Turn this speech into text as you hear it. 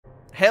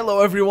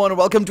Hello everyone,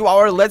 welcome to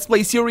our Let's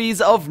Play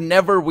series of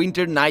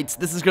Neverwinter Nights.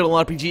 This is Girl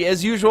RPG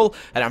as usual,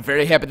 and I'm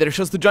very happy that you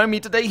chose to join me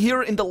today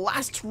here in the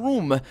last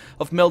room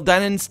of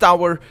Meldanon's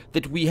tower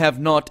that we have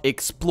not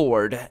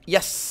explored.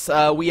 Yes,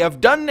 we have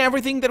done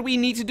everything that we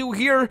need to do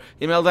here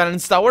in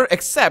Meldanon's tower,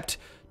 except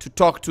to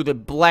talk to the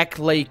Black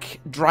Lake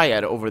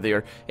Dryad over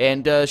there,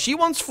 and she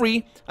wants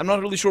free. I'm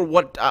not really sure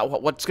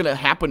what's gonna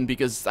happen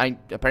because I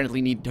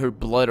apparently need her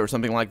blood or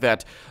something like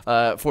that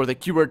for the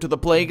cure to the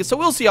plague. So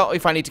we'll see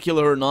if I need to kill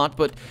her or not.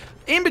 But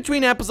in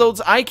between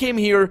episodes, I came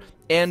here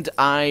and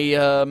I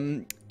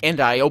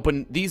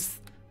opened these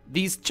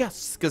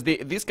chests because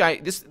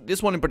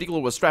this one in particular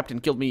was strapped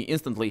and killed me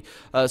instantly,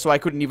 so I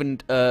couldn't even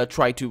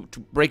try to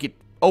break it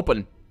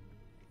open.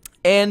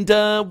 And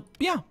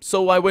yeah,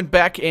 so I went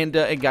back and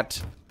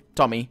got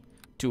Tommy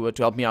to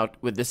help me out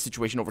with this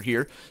situation over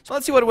here. So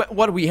let's see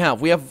what we have.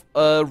 We have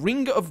a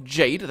ring of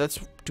jade, that's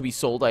to be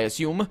sold, I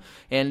assume,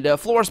 and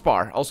floor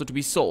spar, also to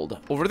be sold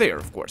over there,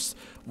 of course.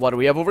 What do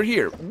we have over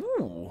here?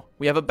 Ooh,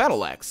 we have a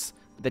battle axe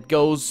that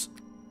goes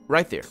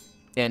right there,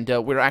 and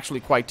we're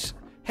actually quite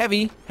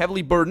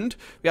heavily burdened.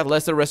 We got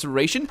lesser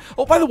restoration.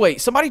 Oh, by the way,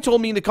 somebody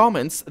told me in the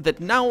comments that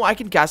now I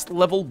can cast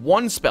level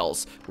 1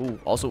 spells. Ooh,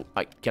 also,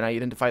 can I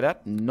identify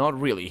that? Not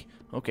really.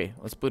 Okay,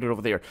 let's put it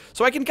over there.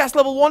 So I can cast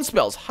level 1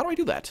 spells. How do I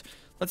do that?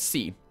 Let's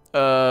see.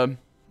 Cast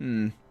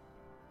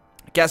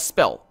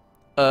spell.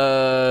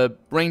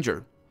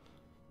 Ranger.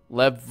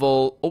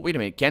 Level... Oh, wait a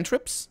minute.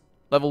 Cantrips?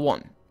 Level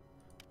 1.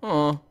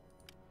 I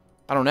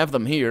don't have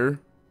them here.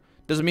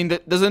 Doesn't mean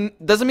that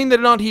they're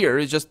not here.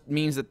 It just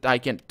means that I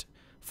can't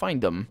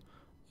find them.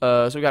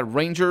 So we got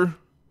Ranger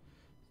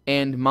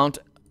and Mount...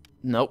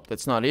 Nope,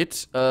 that's not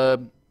it.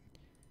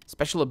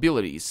 Special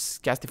abilities.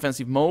 Cast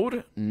defensive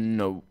mode?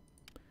 No.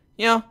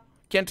 Yeah,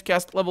 can't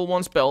cast level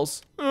 1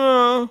 spells.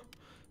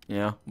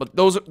 Yeah, but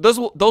those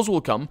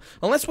will come.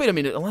 Unless, wait a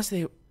minute, unless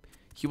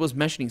he was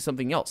mentioning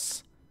something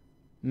else.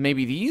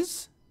 Maybe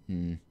these?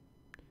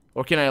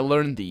 Or can I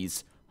learn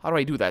these? How do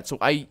I do that? So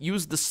I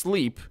use the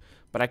sleep,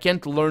 but I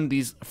can't learn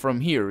these from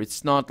here.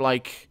 It's not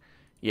like...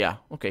 Yeah,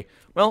 okay.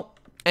 Well,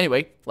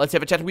 anyway, let's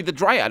have a chat with the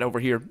Dryad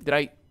over here. Did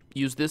I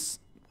use this?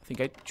 I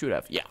think I should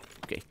have. Yeah,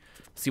 okay.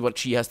 See what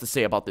she has to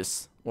say about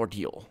this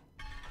ordeal.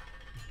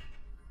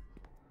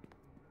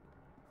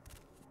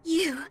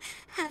 You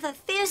have a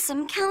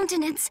fearsome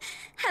countenance.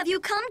 Have you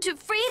come to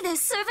free this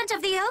servant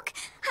of the oak?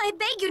 I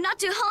beg you not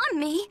to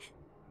harm me.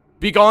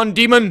 Begone,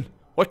 demon!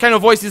 What kind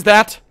of voice is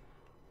that?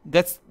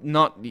 That's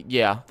not...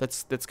 Yeah,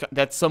 that's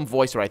some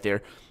voice right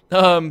there.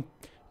 So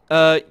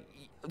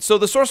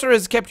the sorcerer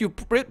has kept you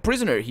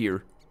prisoner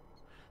here.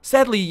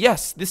 Sadly,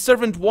 yes. This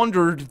servant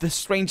wandered the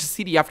strange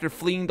city after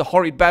fleeing the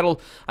horrid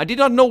battle. I did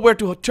not know where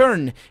to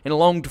turn, and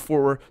longed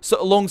for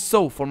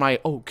my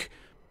oak.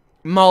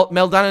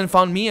 Meldanon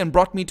found me and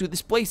brought me to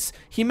this place.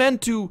 He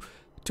meant to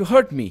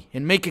hurt me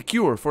and make a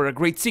cure for a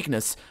great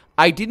sickness.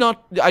 I did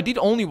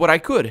only what I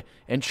could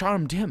and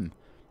charmed him.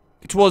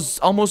 It was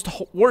almost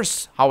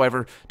worse,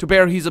 however, to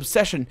bear his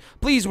obsession.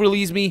 Please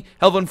release me,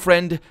 elven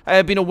friend. I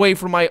have been away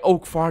from my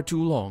oak far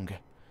too long.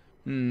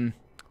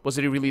 Was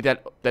it really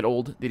that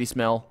old? Did he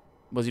smell?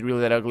 Was he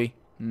really that ugly?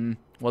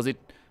 Was it?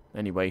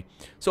 Anyway.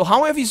 So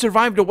how have you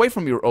survived away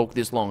from your oak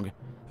this long?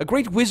 A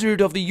great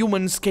wizard of the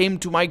humans came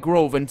to my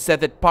grove and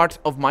said that part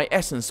of my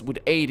essence would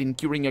aid in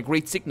curing a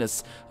great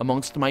sickness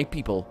amongst my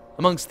people.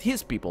 Amongst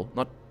his people,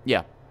 not...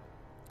 yeah.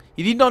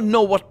 He did not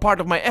know what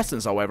part of my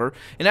essence, however,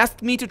 and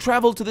asked me to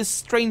travel to this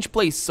strange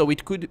place so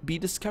it could be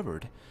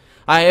discovered.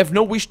 I have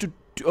no wish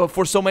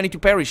for so many to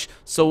perish,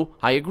 so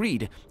I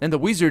agreed, and the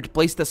wizard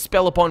placed a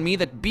spell upon me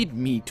that bid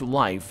me to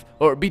leave.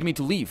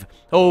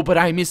 Oh, but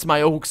I miss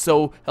my oak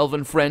so,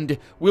 elven friend.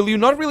 Will you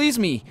not release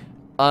me?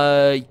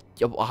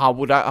 How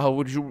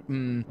would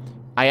you...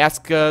 I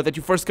ask that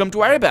you first come to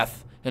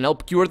Arabeth and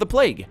help cure the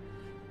plague.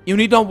 You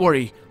need not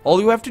worry. All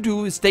you have to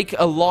do is take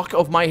a lock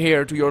of my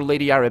hair to your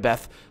Lady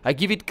Arabeth. I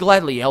give it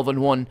gladly,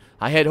 Elven One.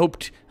 I had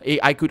hoped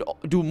I could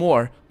do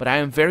more, but I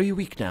am very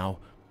weak now.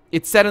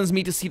 It saddens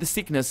me to see the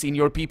sickness in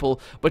your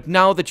people, but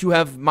now that you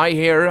have my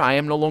hair, I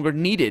am no longer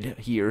needed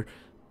here.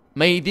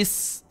 May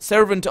this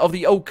servant of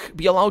the oak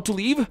be allowed to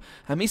leave?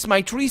 I miss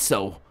my tree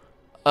so.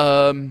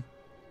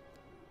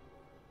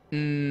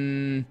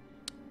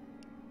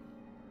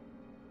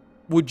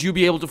 Would you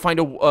be able to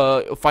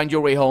find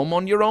your way home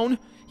on your own?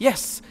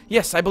 Yes,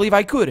 I believe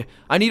I could.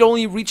 I need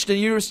only reach the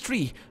nearest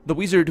tree. The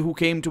wizard who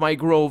came to my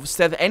grove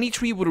said any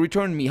tree would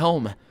return me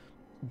home.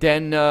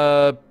 Then,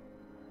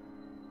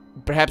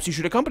 perhaps you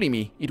should accompany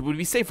me. It would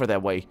be safer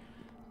that way.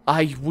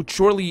 I would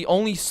surely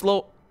only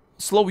slow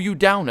you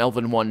down,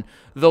 Elven One,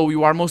 though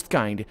you are most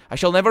kind. I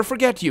shall never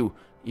forget you.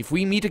 If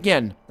we meet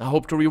again, I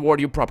hope to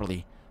reward you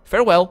properly.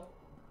 Farewell.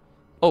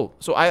 Oh,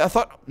 so I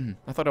thought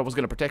I was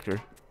gonna protect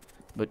her,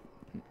 but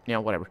yeah,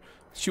 whatever.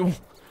 She will.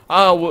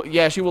 Oh, well,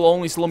 yeah, she will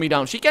only slow me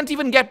down. She can't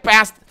even get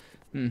past.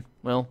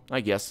 Well, I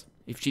guess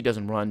if she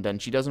doesn't run, then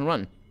she doesn't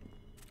run.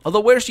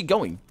 Although, where is she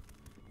going?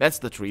 That's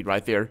the tree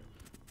right there.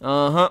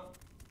 And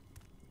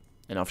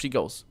off she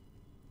goes.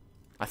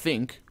 I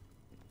think.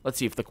 Let's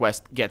see if the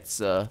quest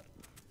gets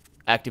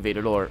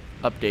activated or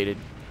updated.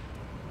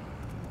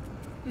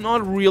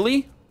 Not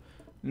really.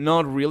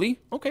 Not really.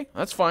 Okay,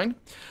 that's fine.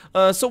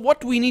 So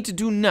what do we need to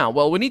do now?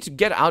 Well, we need to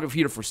get out of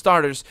here for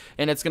starters,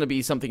 and it's going to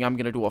be something I'm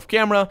going to do off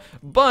camera.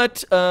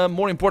 But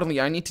more importantly,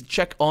 I need to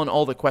check on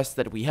all the quests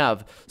that we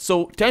have.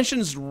 So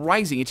tension's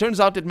rising. It turns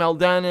out that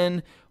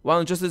Meldanen,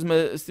 well, just as...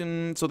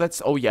 So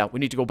that's... Oh yeah, we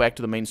need to go back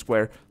to the main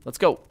square. Let's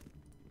go.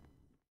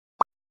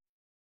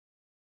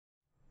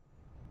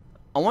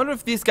 I wonder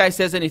if this guy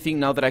says anything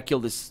now that I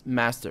killed this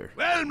master.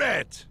 Well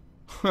met!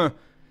 Huh.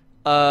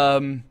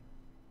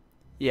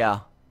 Yeah.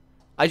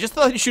 I just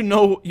thought you should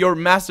know your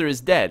master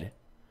is dead.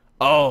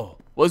 Oh,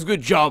 was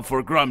good job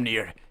for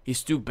Grumnir.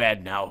 He's too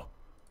bad now.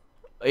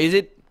 Is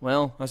it?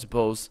 Well, I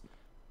suppose.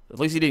 At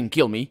least he didn't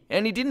kill me,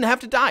 and he didn't have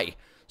to die.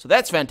 So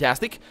that's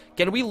fantastic.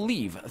 Can we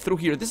leave through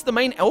here? This is the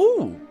main...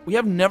 Oh, we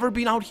have never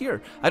been out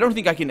here. I don't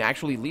think I can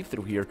actually leave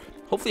through here.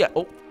 Hopefully I...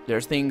 Oh,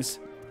 there's things.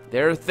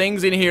 There are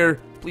things in here.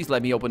 Please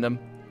let me open them.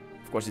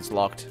 Of course it's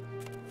locked.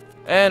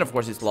 And of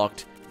course it's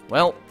locked.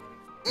 Well,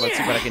 let's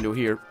see what I can do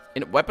here.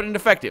 Weapon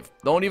ineffective.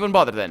 Don't even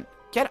bother then.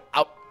 Get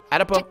out,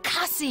 Adapa.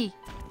 Takasi!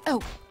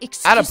 Oh,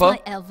 excuse my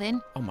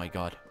Elvin. Oh my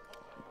god.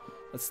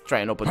 Let's try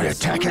and open My this.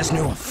 attack has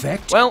no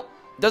effect? Well,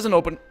 doesn't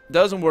open.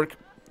 Doesn't work.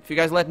 If you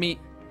guys let me...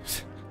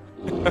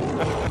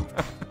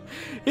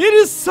 It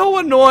is so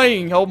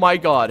annoying. Oh my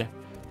god.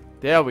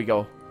 There we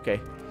go. Okay.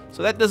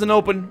 So that doesn't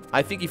open.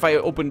 I think if I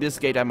open this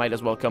gate, I might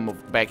as well come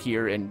back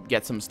here and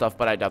get some stuff,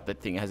 but I doubt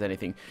that thing has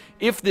anything.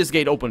 If this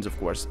gate opens, of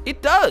course.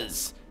 It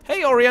does!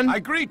 Hey, Orion. I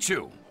greet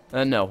you.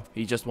 No,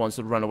 he just wants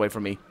to run away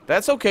from me.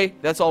 That's okay.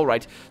 That's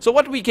alright. So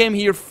what we came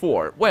here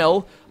for?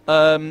 Well,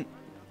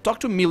 talk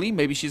to Millie.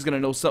 Maybe she's gonna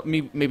know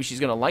something. Maybe she's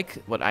gonna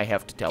like what I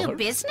have to tell her. Do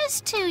business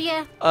to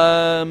you.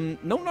 No,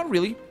 not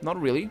really.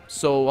 Not really.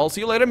 So I'll see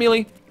you later,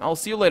 Millie. I'll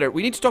see you later.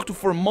 We need to talk to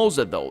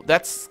Formosa, though.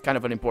 That's kind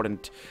of an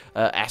important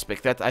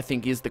aspect. That, I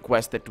think, is the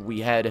quest that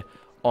we had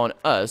on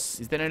us.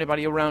 Is there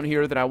anybody around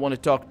here that I want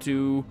to talk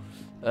to?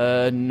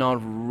 Not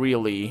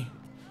really.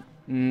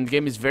 The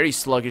game is very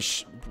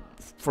sluggish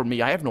for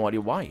me. I have no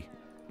idea why.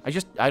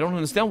 I don't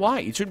understand why.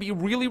 It should be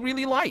really,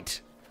 really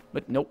light.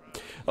 But nope.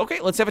 Okay,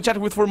 let's have a chat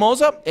with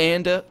Formosa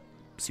and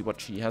see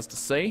what she has to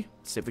say.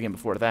 Save the game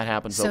before that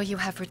happens. So you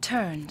have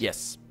returned?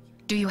 Yes.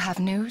 Do you have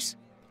news?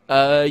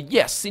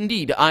 Yes,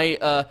 indeed. I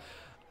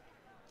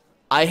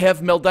have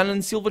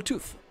Meldanen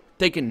Silvertooth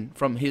taken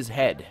from his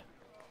head.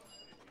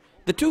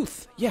 The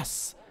tooth,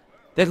 yes.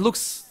 That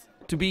looks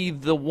to be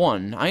the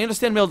one. I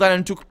understand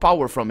Meldanen took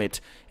power from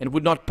it and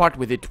would not part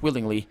with it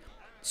willingly.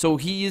 So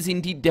he is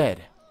indeed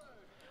dead.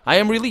 I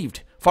am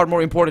relieved. Far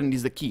more important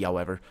is the key,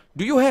 however.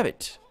 Do you have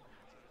it?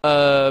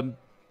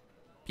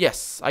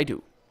 Yes, I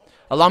do.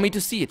 Allow me to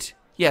see it.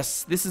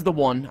 Yes, this is the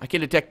one. I can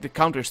detect the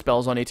counter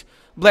spells on it.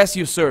 Bless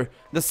you, sir.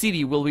 The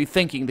city will be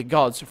thanking the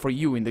gods for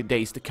you in the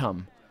days to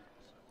come.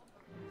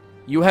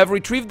 You have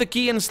retrieved the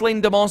key and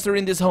slain the monster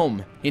in this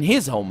home. In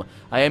his home.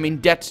 I am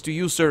in debt to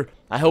you, sir.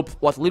 I hope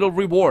what little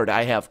reward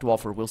I have to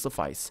offer will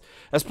suffice.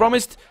 As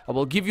promised, I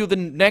will give you the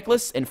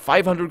necklace and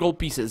 500 gold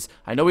pieces.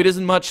 I know it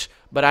isn't much,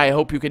 but I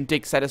hope you can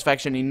take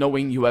satisfaction in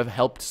knowing you have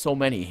helped so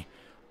many.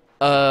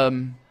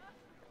 Let's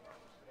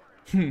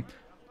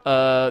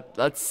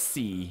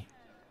see.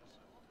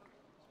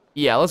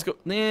 Yeah, let's go.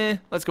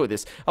 Let's go with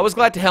this. I was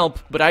glad to help,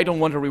 but I don't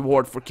want a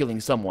reward for killing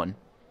someone.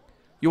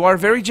 You are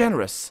very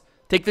generous.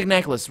 Take the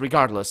necklace,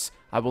 regardless.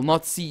 I will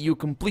not see you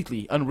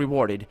completely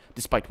unrewarded,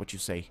 despite what you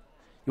say.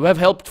 You have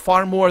helped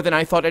far more than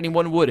I thought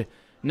anyone would.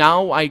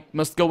 Now I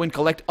must go and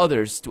collect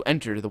others to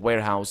enter the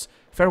warehouse.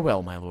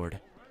 Farewell, my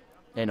lord.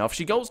 And off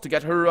she goes to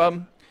get her,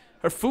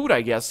 her food,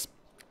 I guess.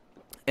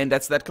 And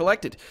that's that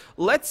collected.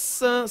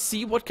 Let's,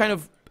 see what kind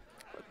of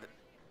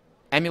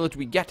amulet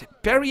we get.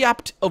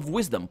 Periapt of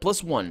Wisdom,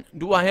 +1.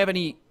 Do I have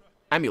any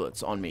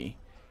amulets on me?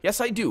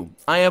 Yes, I do.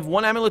 I have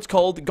one amulet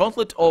called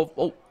Gauntlet of...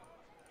 Oh,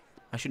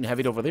 I shouldn't have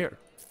it over there.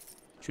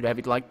 Should have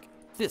it like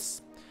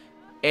this.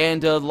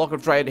 And Lock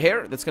of Dryad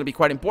Hair. That's going to be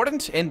quite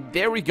important. And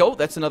there we go.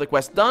 That's another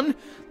quest done.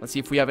 Let's see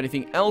if we have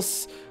anything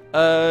else.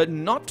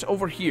 Not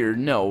over here,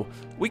 no.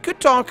 We could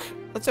talk...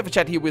 Let's have a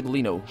chat here with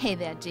Lino. Hey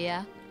there,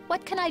 dear.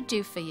 What can I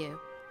do for you?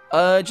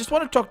 Just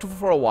want to talk to her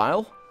for a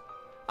while.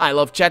 I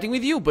love chatting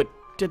with you, but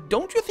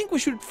don't you think we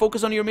should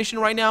focus on your mission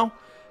right now?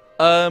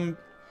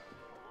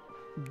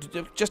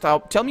 Just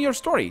tell me your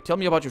story. Tell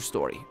me about your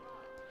story.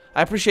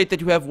 I appreciate that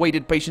you have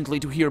waited patiently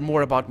to hear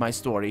more about my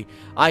story.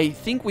 I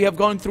think we have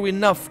gone through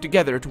enough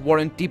together to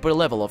warrant deeper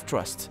level of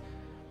trust.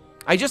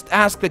 I just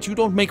ask that you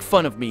don't make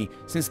fun of me,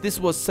 since this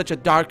was such a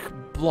dark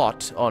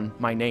blot on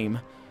my name.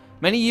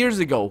 Many years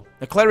ago,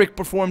 a cleric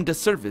performed a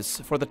service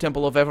for the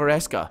Temple of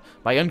Everesca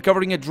by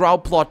uncovering a drow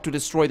plot to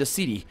destroy the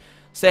city.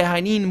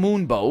 Sehanin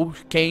Moonbow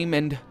came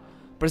and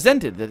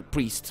presented the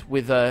priest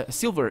with a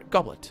silver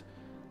goblet.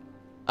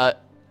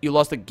 You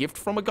lost a gift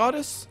from a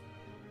goddess?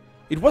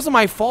 It wasn't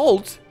my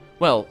fault.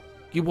 Well,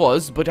 it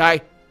was, but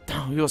it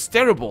was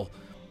terrible.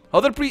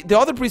 The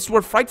other priests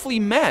were frightfully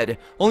mad.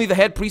 Only the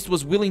head priest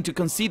was willing to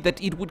concede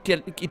that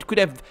it could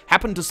have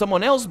happened to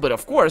someone else, but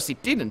of course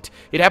it didn't.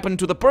 It happened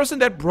to the person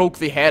that broke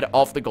the head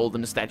off the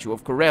golden statue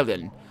of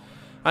Corellin.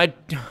 I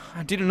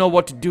didn't know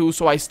what to do,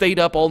 so I stayed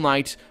up all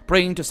night,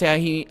 praying to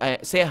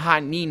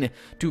Sehanin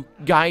to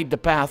guide the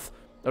path,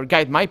 or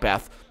guide my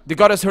path. The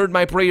goddess heard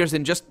my prayers,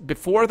 and just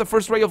before the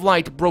first ray of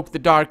light broke the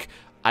dark,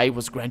 I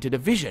was granted a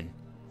vision.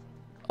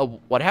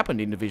 What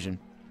happened in the vision?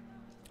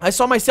 I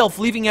saw myself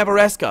leaving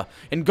Everesca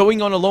and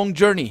going on a long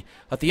journey.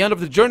 At the end of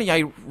the journey,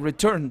 I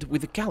returned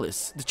with the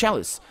chalice.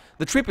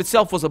 The trip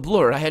itself was a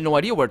blur. I had no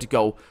idea where to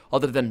go,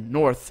 other than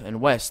north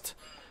and west.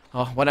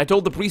 When I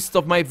told the priests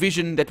of my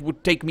vision that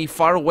would take me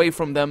far away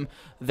from them,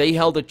 they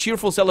held a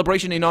cheerful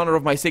celebration in honor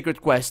of my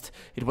sacred quest.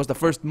 It was the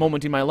first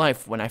moment in my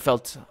life when I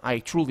felt I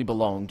truly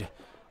belonged.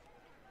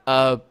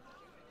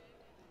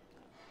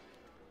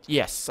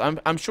 Yes,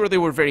 I'm sure they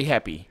were very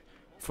happy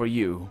for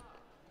you.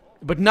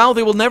 But now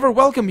they will never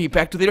welcome me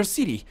back to their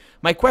city.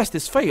 My quest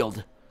has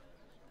failed.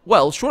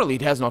 Well, surely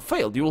it has not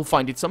failed. You will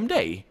find it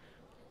someday.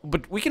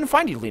 But we can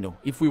find it, Lino,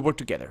 if we work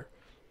together.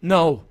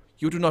 No.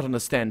 You do not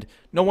understand.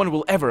 No one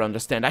will ever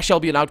understand. I shall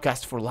be an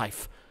outcast for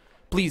life.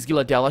 Please,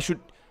 Giladel, I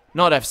should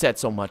not have said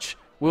so much.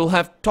 We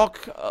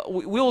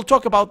will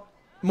talk about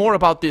more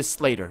about this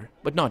later,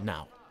 but not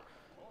now.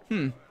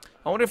 I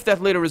wonder if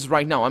that later is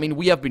right now. I mean,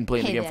 we have been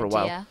playing the game for a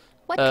while. Dear.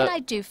 What can I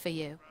do for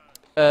you?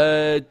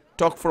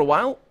 Talk for a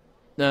while?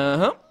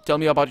 Tell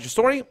me about your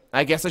story.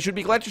 I guess I should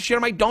be glad to share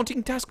my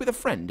daunting task with a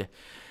friend.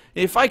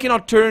 If I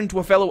cannot turn to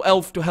a fellow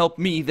elf to help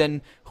me,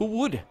 then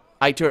who could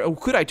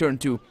I turn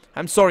to?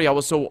 I'm sorry I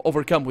was so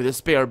overcome with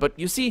despair, but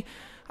you see,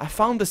 I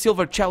found the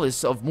silver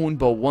chalice of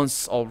Moonbow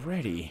once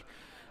already.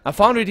 I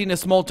found it in a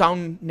small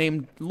town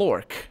named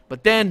Lork,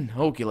 but then,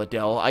 oh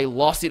Giladel, I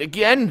lost it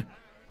again.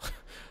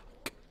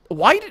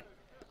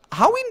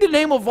 How in the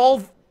name of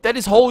all that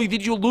is holy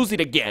did you lose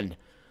it again?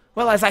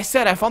 Well, as I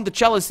said, I found the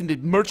chalice in the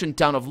merchant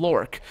town of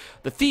Lork.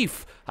 The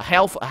thief, a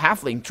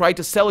halfling, tried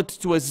to sell it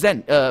to a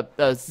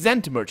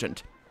Zent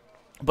merchant.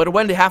 But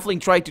when the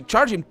halfling tried to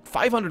charge him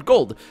 500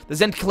 gold, the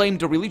Zent claimed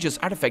the religious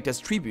artifact as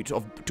tribute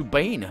to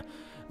Bane.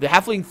 The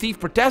halfling thief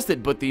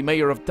protested, but the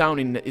mayor of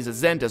town is a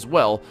Zent as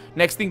well.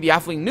 Next thing the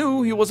halfling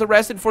knew, he was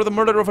arrested for the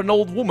murder of an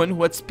old woman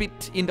who had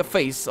spit in the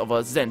face of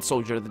a Zent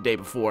soldier the day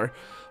before.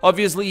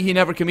 Obviously, he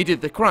never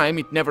committed the crime.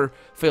 It never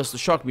fails to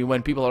shock me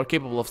when people are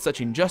capable of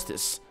such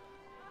injustice.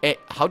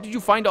 How did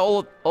you find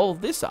all of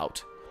this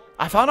out?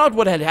 I found out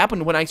what had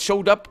happened when I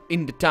showed up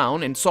in the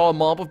town and saw a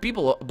mob of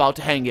people about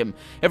to hang him.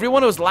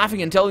 Everyone was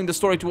laughing and telling the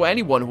story to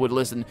anyone who would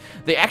listen.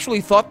 They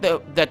actually thought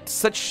that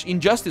such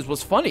injustice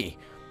was funny.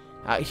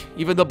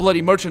 Even the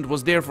bloody merchant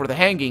was there for the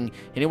hanging,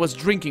 and he was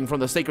drinking from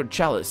the sacred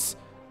chalice.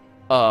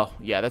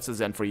 Yeah, that's a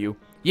Zen for you.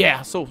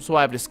 Yeah, so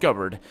I've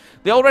discovered.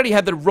 They already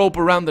had the rope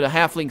around the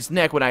halfling's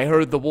neck when I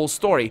heard the whole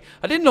story.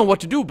 I didn't know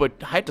what to do, but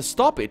I had to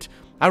stop it.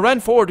 I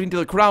ran forward into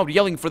the crowd,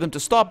 yelling for them to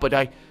stop, but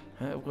I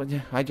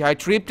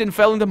tripped and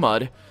fell in the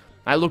mud.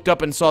 I looked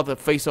up and saw the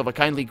face of a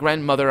kindly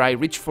grandmother. I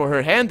reached for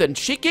her hand, and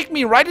she kicked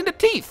me right in the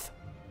teeth.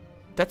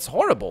 That's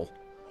horrible.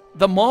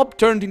 The mob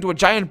turned into a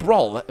giant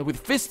brawl,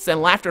 with fists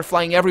and laughter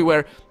flying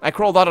everywhere. I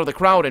crawled out of the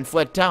crowd and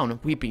fled town,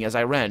 weeping as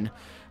I ran.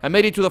 I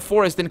made it to the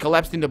forest and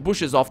collapsed in the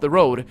bushes off the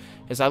road.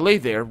 As I lay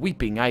there,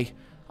 weeping, I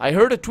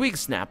heard a twig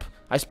snap.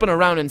 I spun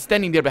around, and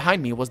standing there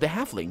behind me was the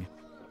halfling.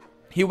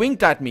 He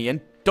winked at me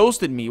and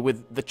toasted me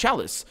with the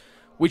chalice,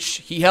 which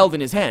he held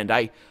in his hand.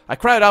 I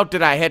cried out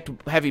that I had to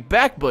have it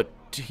back, but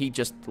he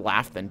just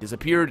laughed and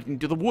disappeared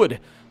into the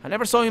wood. I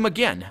never saw him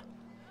again.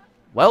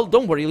 Well,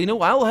 don't worry, Lino.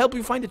 I'll help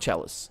you find the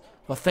chalice.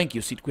 Well, thank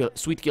you, sweet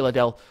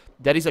Giladel.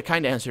 That is a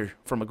kind answer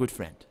from a good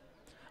friend.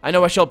 I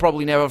know I shall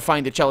probably never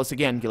find the chalice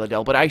again,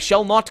 Giladel, but I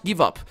shall not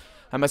give up.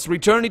 I must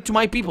return it to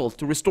my people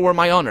to restore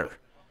my honor.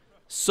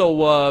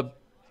 So,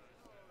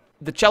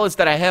 the chalice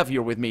that I have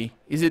here with me,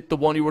 is it the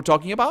one you were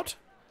talking about?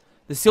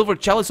 The silver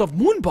chalice of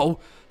Moonbow?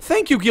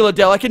 Thank you,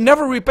 Giladel. I can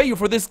never repay you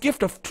for this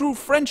gift of true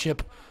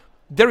friendship.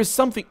 There is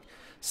something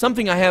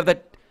I have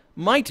that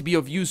might be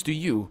of use to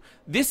you.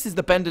 This is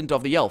the pendant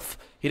of the elf.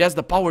 It has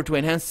the power to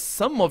enhance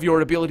some of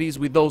your abilities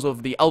with those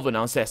of the elven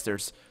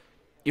ancestors.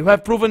 You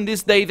have proven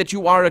this day that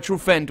you are a true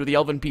friend to the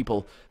elven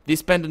people.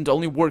 This pendant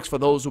only works for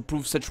those who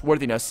prove such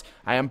worthiness.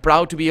 I am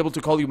proud to be able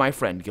to call you my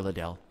friend,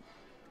 Giladel.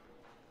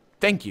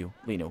 Thank you,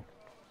 Lino.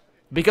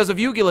 Because of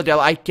you, Giladel,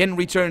 I can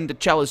return the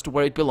chalice to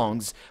where it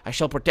belongs. I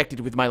shall protect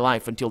it with my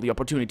life until the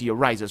opportunity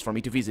arises for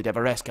me to visit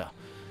Everesca.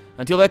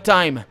 Until that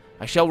time,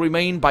 I shall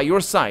remain by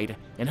your side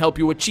and help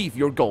you achieve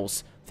your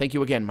goals. Thank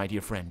you again, my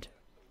dear friend.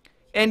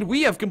 And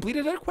we have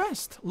completed our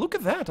quest. Look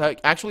at that. I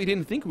actually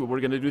didn't think we were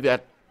going to do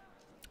that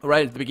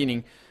right at the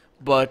beginning,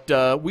 but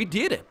we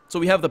did it. So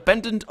we have the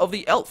Pendant of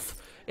the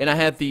Elf, and I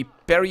had the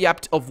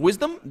Periapt of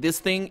Wisdom. This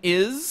thing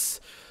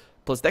is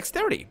plus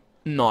Dexterity.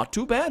 Not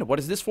too bad. What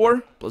is this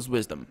for? Plus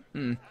Wisdom.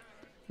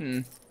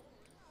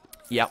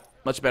 Yeah,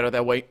 much better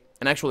that way.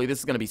 And actually, this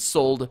is going to be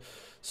sold,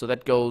 so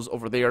that goes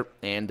over there,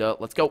 and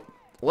let's go.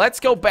 Let's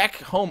go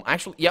back home.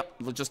 Actually, yep,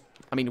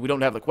 I mean, we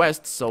don't have the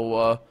quest,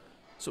 so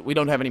So we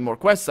don't have any more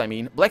quests, I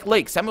mean. Black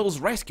Lake,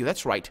 Samuel's rescue,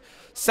 that's right.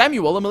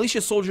 Samuel, a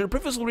militia soldier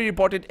previously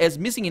reported as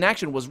missing in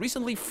action, was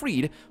recently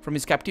freed from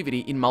his captivity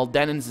in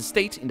Maldanan's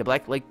estate in the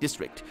Black Lake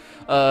district.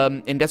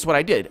 And that's what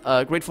I did.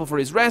 Grateful for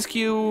his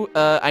rescue.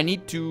 I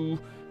need to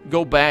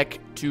go back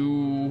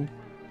to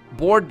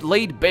Board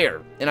Laid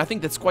Bear. And I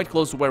think that's quite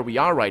close to where we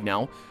are right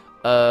now.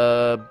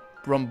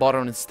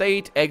 Brombottom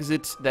estate,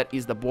 exit, that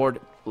is the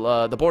board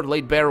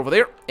Laid Bear over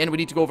there. And we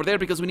need to go over there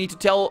because we need to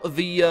tell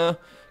the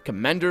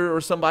commander or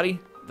somebody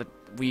that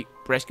we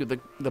rescued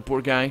the poor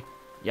guy.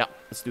 Yeah,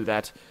 let's do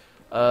that.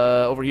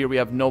 Over here we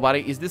have nobody.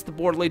 Is this the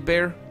Board Laid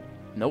Bear?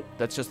 Nope,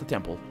 that's just the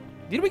temple.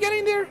 Did we get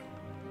in there?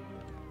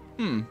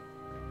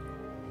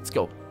 Let's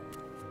go.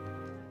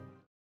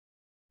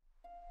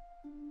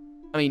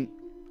 I mean,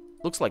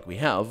 looks like we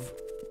have.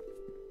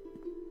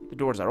 The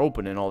doors are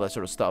open and all that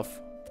sort of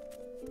stuff.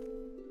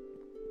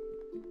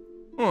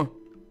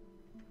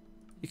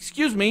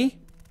 Excuse me?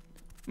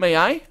 May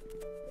I?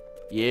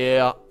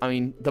 Yeah, I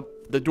mean,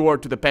 the door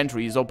to the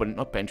pantry is open.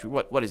 Not pantry,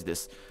 what is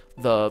this?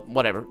 The,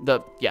 whatever.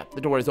 Yeah,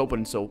 the door is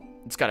open, so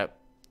it's gotta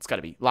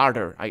be.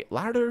 Larder.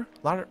 Larder?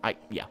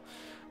 Yeah.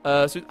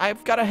 So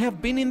I've gotta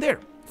have been in there,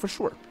 for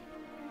sure.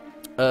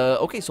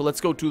 Okay, so let's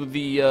go to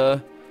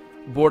the,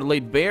 Board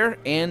Laid Bear,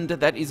 and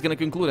that is gonna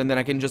conclude, and then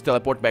I can just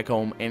teleport back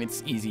home, and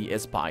it's easy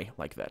as pie,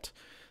 like that.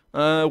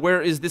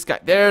 Where is this guy?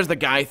 There's the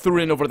guy,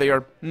 Thurin over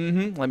there.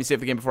 Let me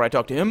save the game before I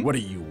talk to him. What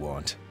do you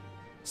want?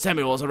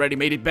 Samuel's already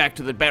made it back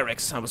to the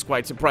barracks. I was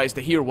quite surprised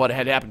to hear what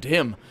had happened to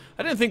him.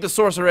 I didn't think the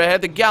sorcerer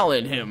had the gal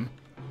in him.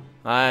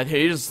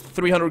 Here's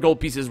 300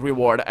 gold pieces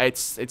reward.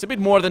 It's a bit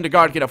more than the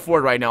guard can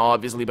afford right now,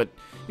 obviously, but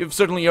you've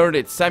certainly earned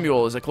it.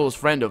 Samuel is a close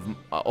friend of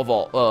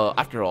all,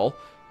 after all.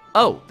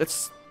 Oh,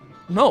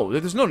 no,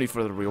 there's no need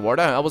for the reward.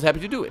 I was happy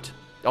to do it.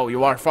 Oh,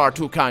 you are far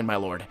too kind, my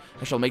lord.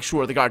 I shall make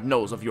sure the guard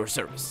knows of your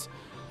service.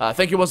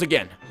 Thank you once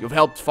again. You've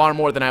helped far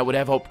more than I would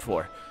have hoped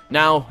for.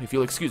 Now, if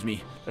you'll excuse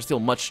me, there's still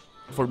much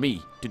for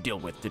me to deal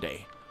with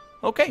today.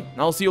 Okay,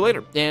 I'll see you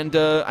later. And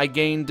I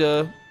gained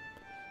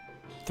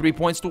 3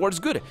 points towards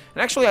good. And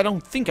actually, I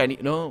don't think I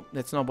need... No,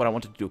 that's not what I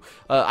wanted to do.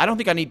 I don't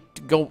think I need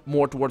to go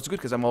more towards good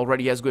because I'm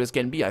already as good as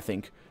can be, I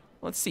think.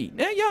 Let's see.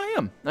 Yeah, I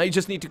am. I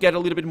just need to get a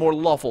little bit more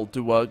lawful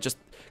to just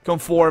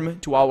conform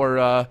to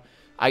our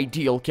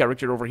ideal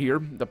character over here.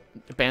 The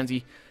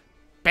Pansy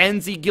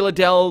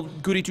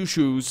Gilladell Goody Two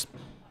Shoes.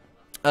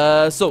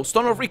 So,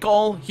 Stone of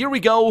Recall, here we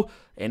go,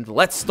 and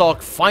let's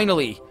talk,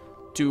 finally,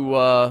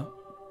 to,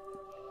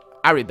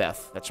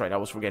 Aribeth. That's right, I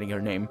was forgetting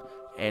her name.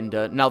 And,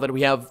 now that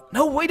we have...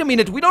 No, wait a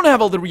minute, we don't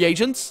have all the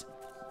reagents!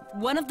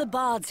 One of the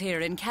bards here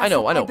in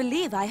Castle... I know. I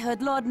believe I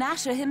heard Lord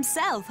Nasher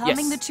himself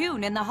humming the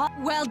tune in the hall.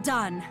 Well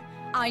done!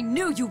 I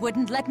knew you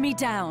wouldn't let me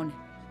down.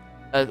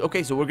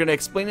 Okay, so we're gonna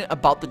explain it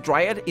about the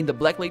Dryad in the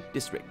Black Lake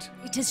District.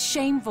 It is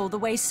shameful the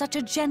way such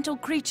a gentle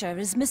creature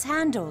is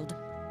mishandled.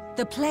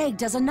 The plague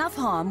does enough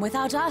harm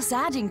without us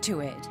adding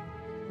to it.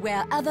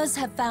 Where others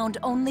have found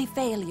only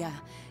failure,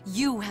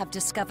 you have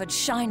discovered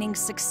shining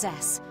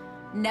success.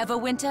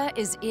 Neverwinter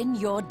is in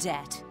your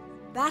debt.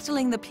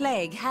 Battling the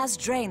plague has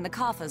drained the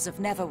coffers of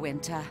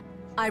Neverwinter.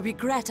 I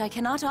regret I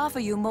cannot offer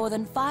you more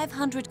than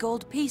 500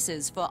 gold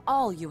pieces for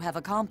all you have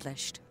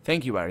accomplished.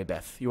 Thank you,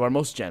 Aribeth. You are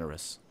most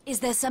generous. Is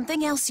there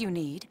something else you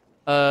need?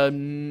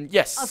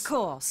 Yes. Of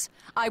course.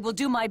 I will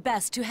do my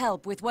best to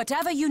help with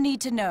whatever you need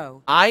to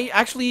know. I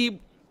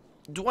actually...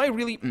 Do I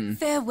really...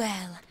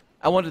 Farewell.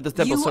 I wanted the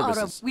temple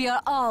services. We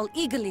are all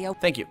eagerly...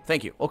 Thank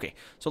you. Okay.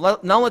 So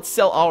now let's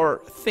sell our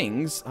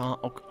things.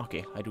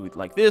 Okay, I do it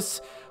like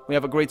this. We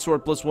have a great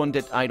sword +1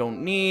 that I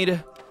don't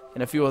need.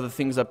 And a few other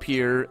things up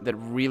here that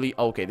really...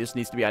 Okay, this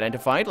needs to be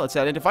identified. Let's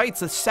identify.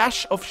 It's a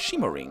Sash of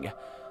Shimmering.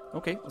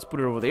 Okay, let's put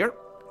it over there.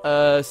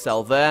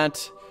 Sell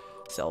that.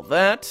 Sell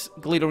that.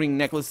 Glittering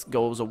necklace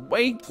goes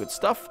away. Good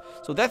stuff.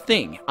 So that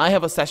thing, I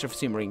have a Sash of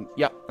Shimmering.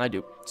 Yeah, I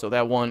do. So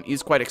that one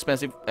is quite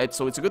expensive.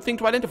 So it's a good thing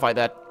to identify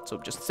that. So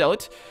just sell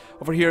it.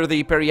 Over here,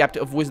 the Periapt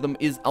of Wisdom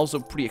is also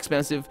pretty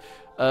expensive.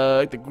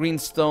 The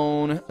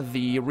Greenstone,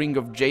 the Ring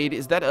of Jade.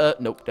 Is that a...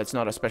 Nope, that's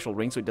not a special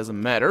ring, so it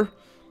doesn't matter.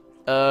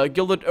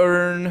 Gilded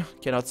Urn.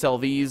 Cannot sell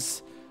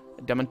these.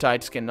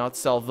 Demontites cannot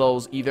sell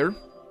those either.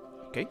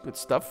 Okay, good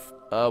stuff.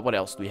 What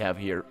else do we have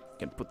here?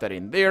 Can put that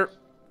in there.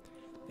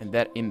 And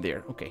that in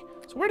there. Okay.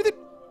 So where did it...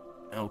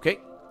 Okay.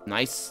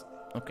 Nice.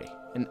 Okay.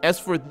 And as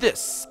for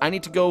this, I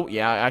need to go...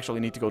 Yeah, I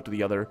actually need to go to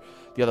the other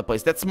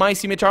place. That's my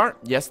scimitar.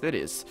 Yes, that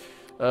is.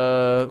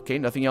 Okay,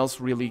 nothing else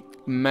really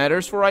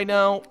matters for right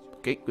now.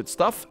 Okay, good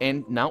stuff.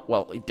 And now,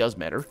 well, it does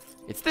matter.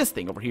 It's this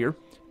thing over here.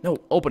 No,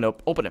 open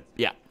up.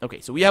 Yeah. Okay,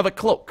 so we have a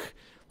cloak.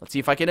 Let's see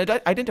if I can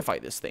identify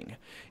this thing.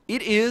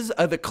 It is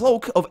the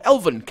cloak of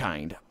elven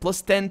kind.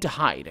 +10 to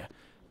hide.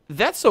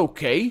 That's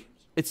okay.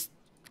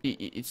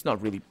 It's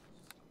not really...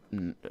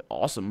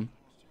 awesome.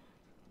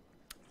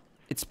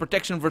 It's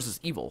protection versus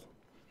evil.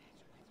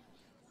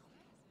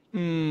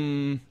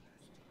 I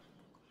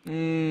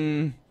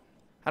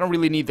don't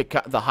really need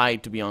the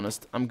hide, to be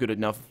honest. I'm good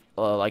enough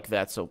like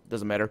that, so it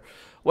doesn't matter.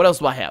 What else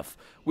do I have?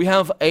 We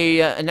have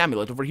an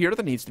amulet over here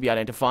that needs to be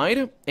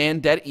identified,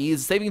 and that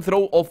is saving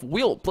throw of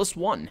will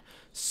 +1.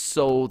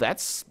 So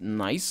that's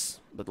nice,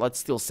 but let's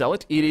still sell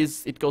it.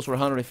 It goes for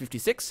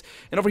 156.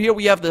 And over here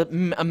we have the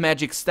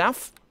magic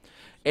staff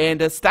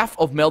and a staff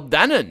of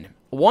Meldanon.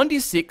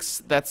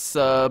 1d6. That's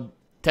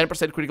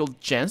 10% critical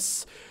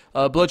chance.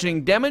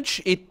 Bludgeoning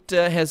damage. It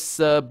has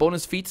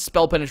bonus feat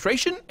spell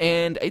penetration,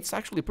 and it's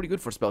actually pretty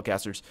good for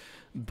spellcasters.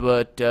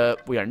 But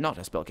we are not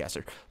a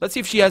spellcaster. Let's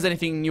see if she has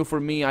anything new for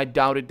me. I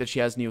doubt it that she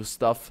has new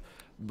stuff,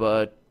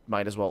 but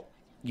might as well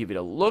give it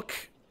a look.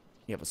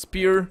 You have a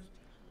spear,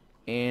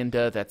 and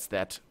that's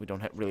that. We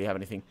don't really have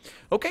anything.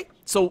 Okay,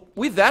 so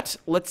with that,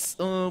 let's...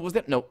 was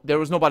that? No, there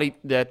was nobody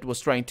that was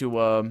trying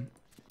to...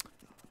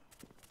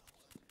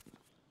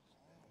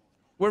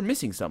 We're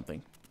missing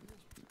something.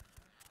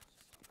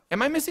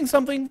 Am I missing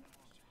something?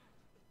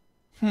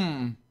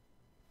 I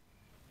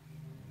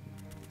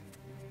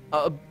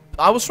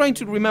was trying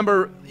to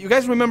remember... You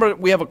guys remember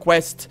we have a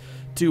quest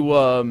to,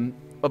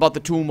 about the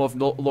tomb of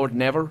Lord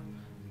Never?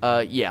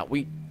 Yeah,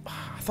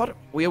 I thought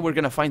we were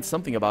gonna find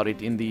something about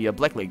it in the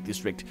Black Lake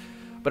district.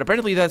 But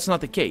apparently that's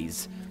not the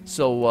case.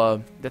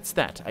 So, that's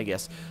that, I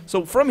guess.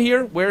 So, from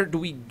here, where do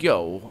we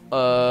go?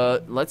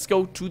 Let's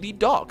go to the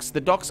docks.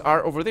 The docks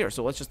are over there,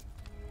 so let's just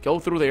go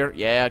through there.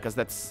 Yeah, because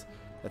that's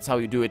how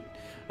you do it.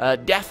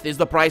 Death is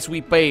the price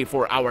we pay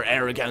for our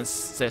arrogance,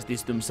 says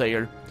this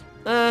doomsayer.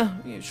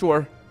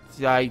 Sure.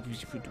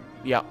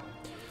 Yeah.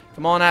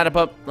 Come on,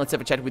 Adapa. Let's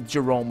have a chat with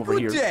Jerome over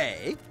here. Good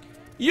day.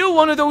 You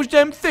one of those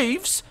damn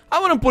thieves? I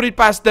wouldn't put it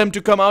past them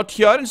to come out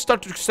here and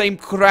start the same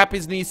crap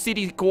as the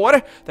city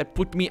core that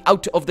put me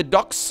out of the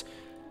docks.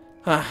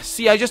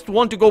 See, I just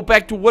want to go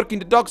back to work in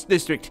the docks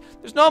district.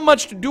 There's not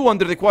much to do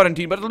under the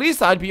quarantine, but at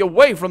least I'd be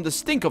away from the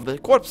stink of the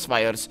corpse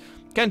fires.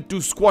 Can't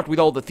do squat with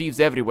all the thieves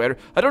everywhere.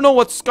 I don't know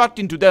what's got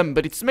into them,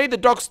 but it's made the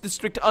docks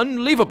district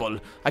unlivable.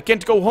 I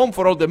can't go home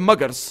for all the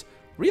muggers.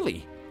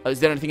 Really? Is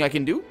there anything I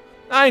can do?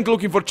 I ain't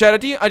looking for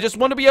charity. I just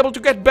want to be able to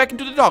get back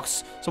into the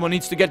docks. Someone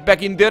needs to get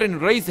back in there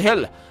and raise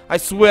hell. I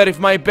swear if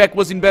my back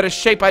was in better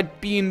shape, I'd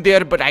be in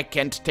there, but I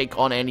can't take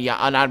on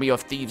an army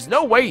of thieves.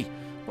 No way.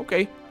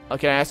 Okay.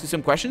 Can I ask you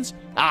some questions?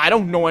 I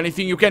don't know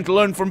anything you can't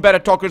learn from better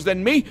talkers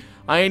than me.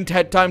 I ain't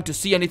had time to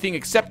see anything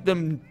except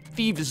them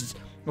thieves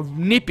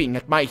nipping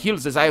at my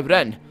heels as I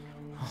ran.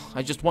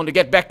 I just want to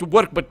get back to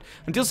work, but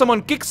until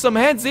someone kicks some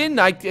heads in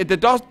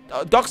the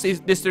docks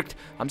district,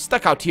 I'm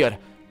stuck out here.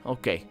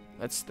 Okay,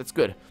 that's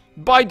good.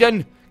 Bye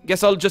then.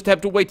 Guess I'll just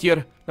have to wait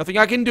here. Nothing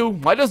I can do.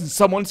 Why doesn't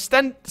someone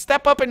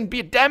step up and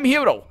be a damn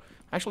hero?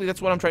 Actually,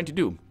 that's what I'm trying to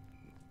do.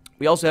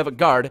 We also have a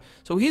guard,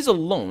 so he's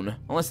alone.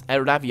 Unless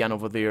Aravian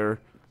over there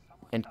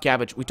and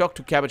Cabbage. We talked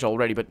to Cabbage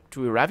already, but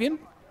to Aravian?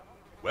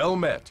 Well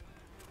met.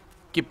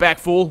 Get back,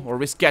 fool, or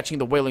risk catching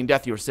the wailing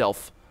death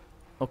yourself.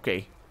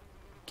 Okay.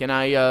 Can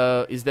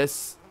I, is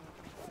this...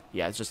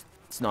 Yeah, it's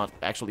not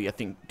actually a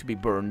thing to be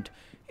burned.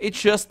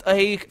 It's just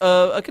a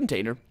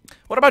container.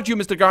 What about you,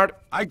 Mr. Guard?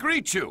 I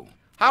greet you.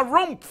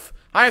 Harumph!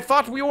 I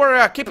thought we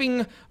were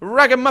keeping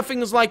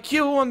ragamuffins like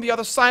you on the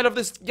other side of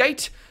this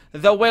gate.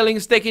 The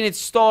whaling's taking its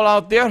stall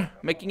out there,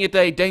 making it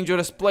a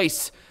dangerous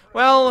place.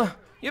 Well,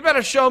 you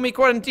better show me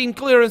quarantine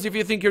clearance if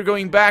you think you're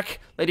going back.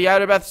 Lady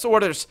Arabeth's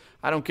orders.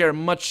 I don't care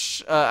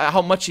much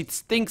how much it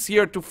stinks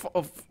here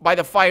by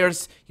the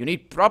fires. You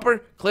need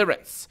proper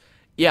clearance.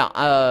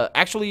 Yeah,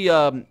 actually,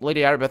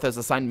 Lady Arabeth has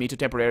assigned me to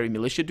temporary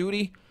militia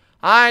duty.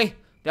 Aye,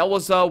 that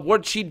was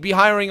word she'd be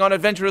hiring on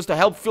adventurers to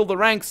help fill the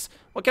ranks.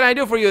 What can I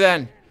do for you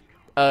then?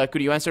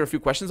 Could you answer a few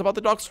questions about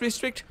the docks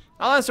district?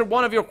 I'll answer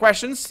one of your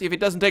questions if it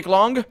doesn't take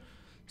long.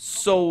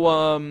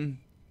 So,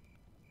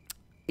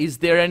 is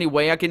there any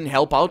way I can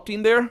help out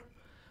in there?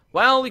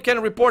 Well, you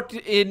can report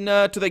in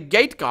to the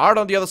gate guard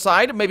on the other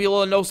side. Maybe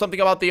you'll know something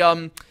about the,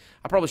 I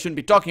probably shouldn't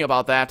be talking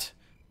about that.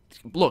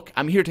 Look,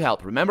 I'm here to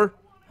help, remember?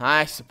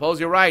 I suppose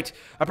you're right.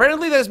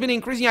 Apparently there's been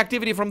increasing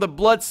activity from the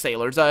Blood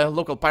Sailors, a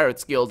local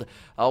pirates guild.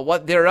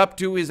 What they're up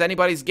to is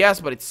anybody's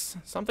guess, but it's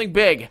something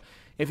big.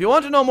 If you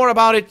want to know more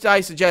about it,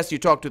 I suggest you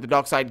talk to the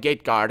dockside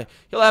gate guard.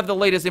 He'll have the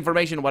latest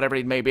information, whatever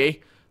it may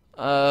be.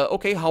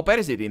 Okay, how bad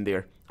is it in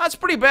there? That's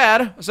pretty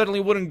bad. I certainly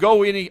wouldn't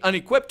go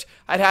unequipped.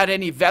 I'd had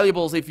any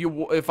valuables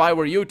if I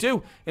were you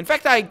too. In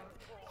fact,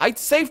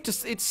 it's safe to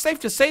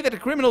say that the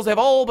criminals have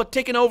all but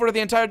taken over the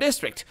entire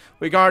district.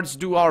 We guards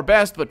do our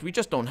best, but we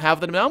just don't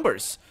have the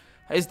numbers.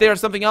 Is there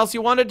something else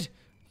you wanted?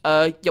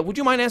 Yeah, would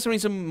you mind answering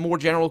some more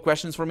general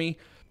questions for me?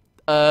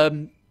 What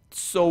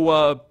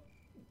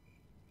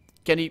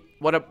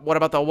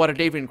about the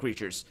Waterdavian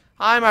creatures?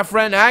 Hi, my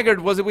friend Haggard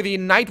was with the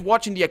night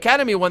watching the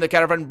academy when the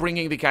caravan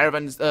bringing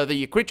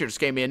the creatures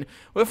came in.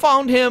 We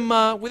found him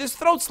with his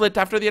throat slit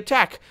after the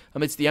attack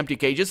amidst the empty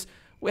cages.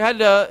 He had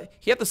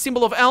the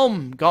symbol of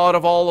Elm, god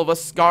of all of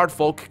us guard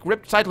folk,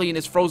 gripped tightly in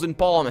his frozen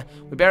palm.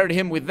 We buried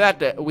him with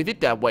it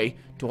that way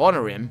to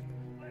honor him.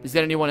 Is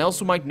there anyone else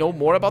who might know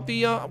more about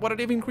the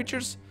Waterdavian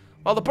creatures?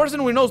 Well, the person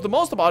who knows the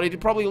most about it is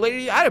probably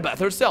Lady Arabeth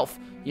herself.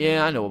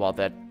 Yeah, I know about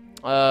that.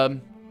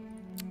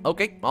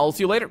 Okay, I'll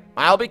see you later.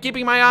 I'll be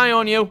keeping my eye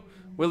on you.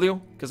 will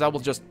you? Because I will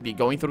just be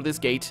going through this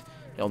gate,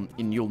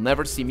 and you'll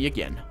never see me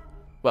again.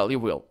 Well, you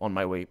will on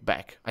my way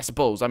back, I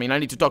suppose. I mean, I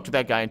need to talk to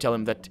that guy and tell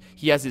him that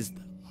he has his...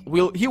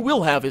 he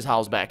will have his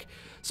house back.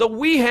 So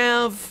we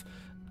have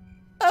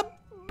a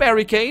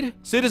barricade.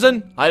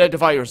 Citizen,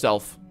 identify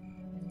yourself.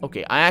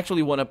 Okay, I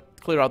actually want to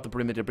clear out the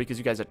perimeter because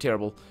you guys are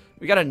terrible.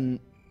 We got a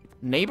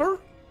neighbor?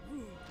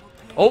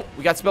 Oh,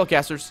 we got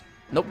spellcasters.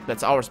 Nope,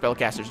 that's our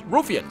spellcasters.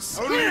 Ruffians.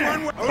 Or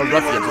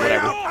ruffians,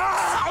 whatever.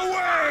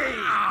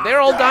 They're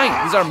all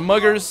dying. These are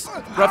muggers,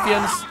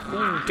 ruffians.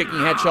 Ooh, taking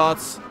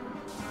headshots.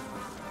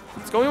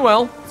 It's going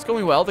well. It's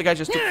going well. The guy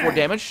just took 4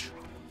 damage.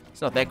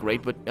 It's not that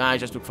great, but I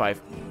just took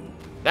 5.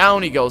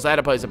 Down he goes.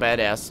 Adapa is a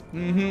badass.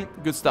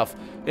 Good stuff.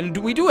 And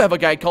we do have a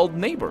guy called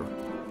Neighbor.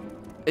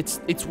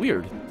 It's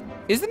weird.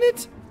 Isn't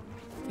it?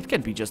 It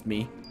can't be just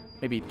me.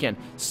 Maybe it can.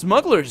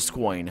 Smuggler's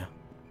coin.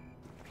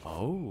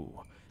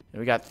 Oh. And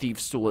we got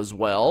Thief's tool as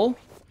well.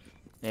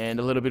 And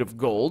a little bit of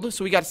gold.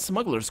 So we got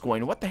Smuggler's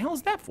coin. What the hell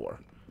is that for?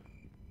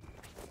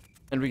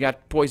 And we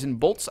got poison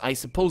bolts. I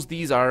suppose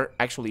these are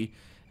actually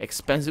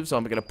expensive, so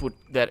I'm gonna put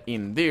that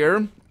in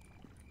there.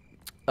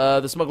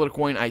 The smuggler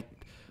coin,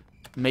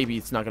 maybe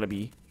it's not gonna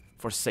be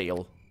for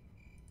sale.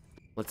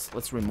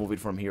 Let's remove it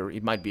from here.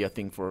 It might be a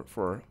thing for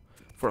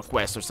a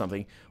quest or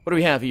something. What do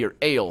we have here?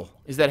 Ale.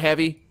 Is that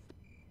heavy?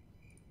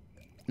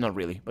 Not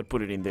really, but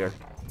put it in there.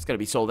 It's gonna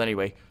be sold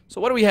anyway.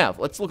 So what do we have?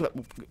 Let's look at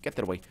that. Get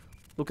that away.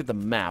 Look at the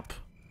map.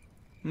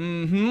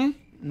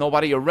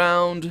 Nobody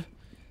around.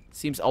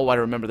 Seems. Oh, I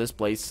remember this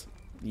place.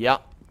 Yeah,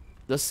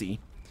 the sea.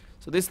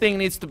 So this thing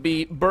needs to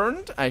be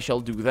burned. I shall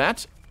do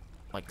that.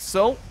 Like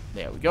so.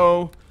 There we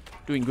go.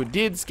 Doing good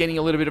deeds, gaining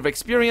a little bit of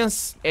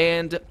experience,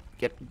 and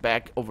get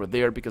back over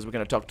there because we're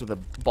gonna talk to the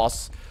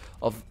boss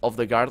of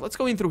the guard. Let's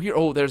go in through here.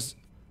 Oh, there's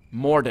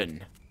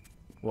Morden,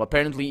 who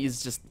apparently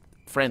is just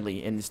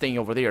friendly and staying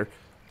over there.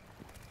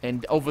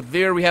 And over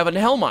there we have an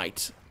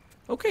Helmite.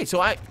 Okay,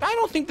 so I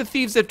don't think the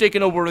thieves have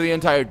taken over the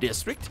entire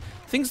district.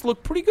 Things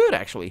look pretty good,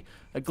 actually.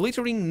 A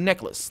glittering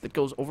necklace that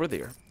goes over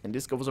there, and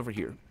this goes over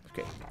here.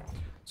 Okay.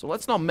 So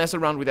let's not mess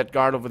around with that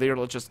guard over there.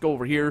 Let's just go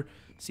over here,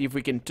 see if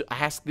we can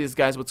ask these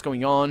guys what's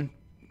going on.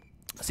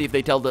 See if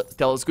they tell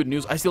us good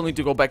news. I still need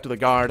to go back to the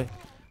guard,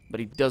 but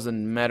it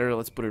doesn't matter.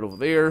 Let's put it over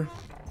there.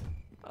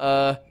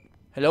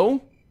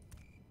 Hello?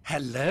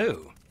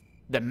 Hello.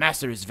 The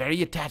master is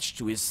very attached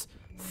to his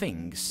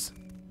things.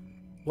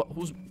 What?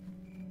 Who's...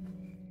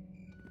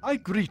 I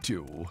greet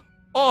you.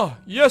 Oh,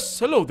 yes,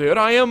 hello there.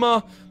 I am,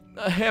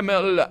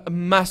 Hemel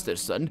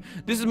Masterson.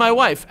 This is my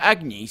wife,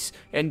 Agnes,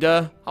 and,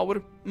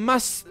 our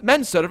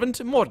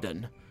manservant,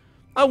 Morden.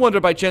 I wonder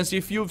by chance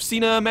if you've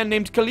seen a man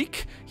named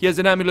Kalik. He has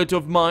an amulet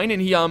of mine,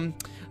 and he,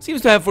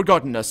 seems to have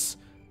forgotten us.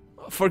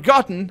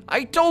 Forgotten?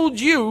 I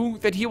told you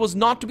that he was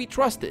not to be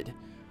trusted.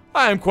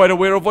 I am quite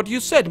aware of what you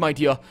said, my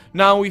dear.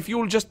 Now, if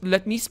you'll just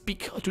let me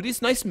speak to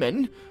these nice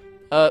men.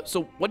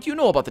 So, what do you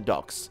know about the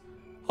docks?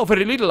 Oh,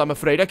 very little, I'm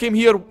afraid. I came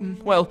here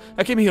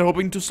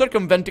hoping to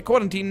circumvent the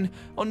quarantine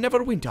on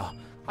Neverwinter.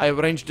 I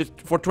arranged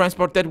it for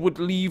transport that would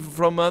leave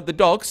from the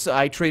docks.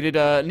 I traded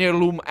a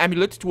heirloom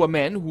amulet to a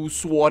man who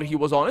swore he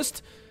was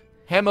honest.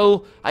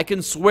 Hemel, I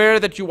can swear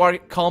that you are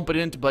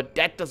competent, but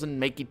that doesn't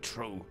make it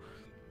true.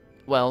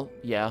 Well,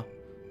 yeah.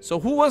 So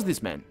who was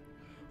this man?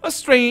 A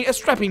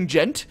strapping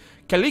gent.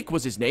 Kalik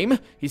was his name.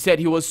 He said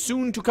he was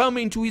soon to come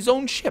into his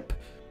own ship.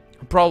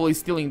 Probably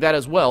stealing that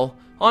as well.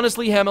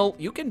 Honestly, Hemel,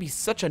 you can be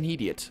such an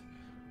idiot.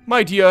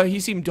 My dear, he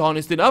seemed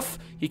honest enough.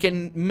 He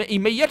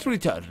may yet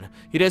return.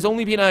 It has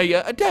only been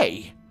a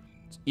day.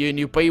 And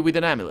you pay with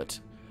an amulet.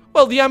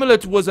 Well, the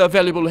amulet was a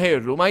valuable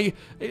heirloom.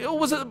 It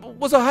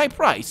was a high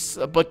price,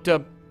 but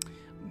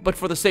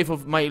for the sake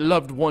of my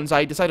loved ones,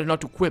 I decided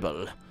not to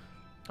quibble.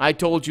 I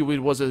told you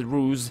it was a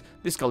ruse.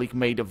 This Kalik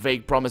made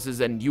vague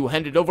promises, and you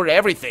handed over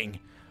everything.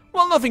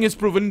 Well, nothing is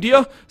proven,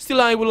 dear.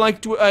 Still, I would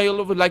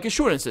like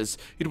assurances.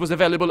 It was a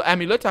valuable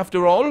amulet,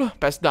 after all,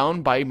 passed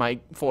down by my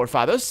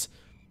forefathers.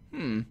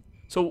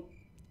 So,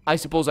 I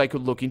suppose I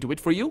could look into it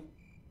for you?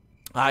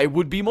 I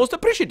would be most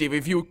appreciative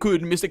if you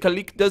could. Mr.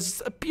 Kalik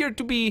does appear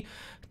to be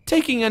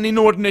taking an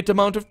inordinate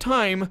amount of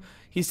time.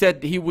 He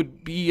said he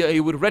would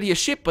ready a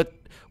ship, but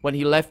when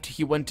he left,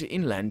 he went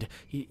inland.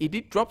 He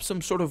did drop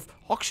some sort of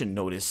auction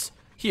notice.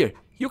 Here,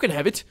 you can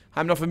have it.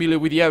 I'm not familiar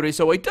with the area,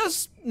 so it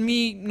does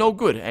me no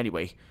good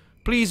anyway.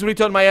 Please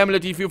return my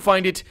amulet if you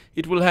find it.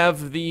 It will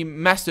have the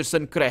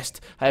Masterson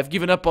crest. I have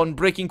given up on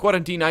breaking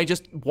quarantine. I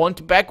just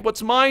want back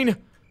what's mine.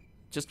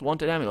 Just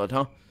want an amulet,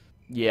 huh?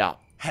 Yeah.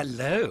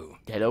 Hello.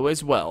 Hello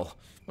as well.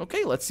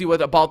 Okay, let's see what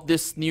about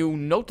this new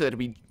note that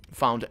we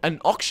found. An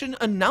auction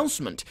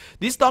announcement.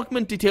 This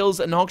document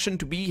details an auction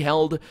to be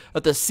held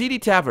at the City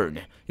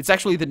Tavern. It's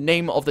actually the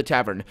name of the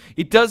tavern.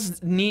 It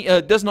does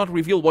not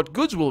reveal what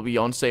goods will be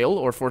on sale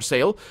or for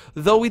sale,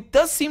 though it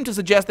does seem to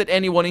suggest that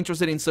anyone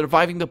interested in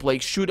surviving the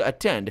plague should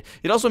attend.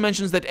 It also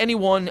mentions that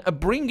anyone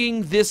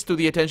bringing this to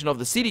the attention of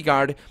the city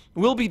guard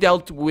will be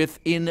dealt with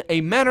in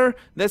a manner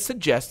that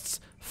suggests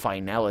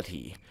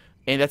finality.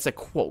 And that's a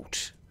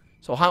quote.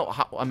 So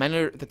how a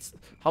manner that's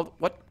how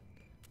what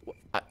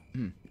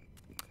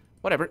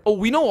whatever. Oh,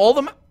 we know all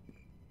the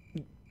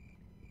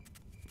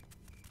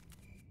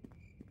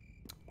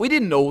We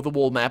didn't know the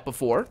wall map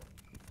before.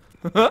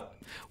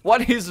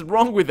 What is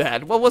wrong with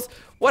that?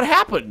 What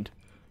happened?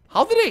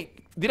 How did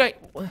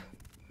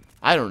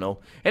I don't know.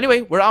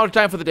 Anyway, we're out of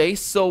time for the day,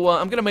 so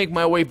I'm gonna make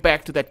my way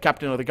back to that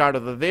captain of the guard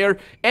over there,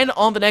 and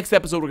on the next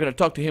episode, we're gonna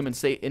talk to him and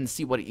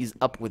see what is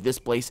up with this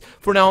place.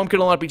 For now, I'm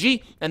Colonel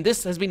RPG, and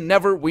this has been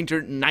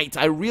Neverwinter Nights.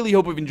 I really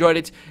hope you've enjoyed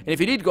it, and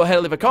if you did, go ahead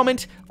and leave a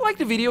comment, like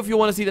the video if you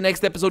want to see the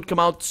next episode come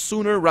out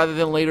sooner rather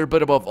than later,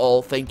 but above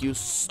all, thank you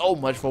so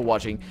much for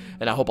watching,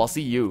 and I hope I'll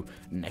see you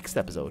next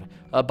episode.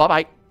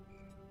 Bye-bye.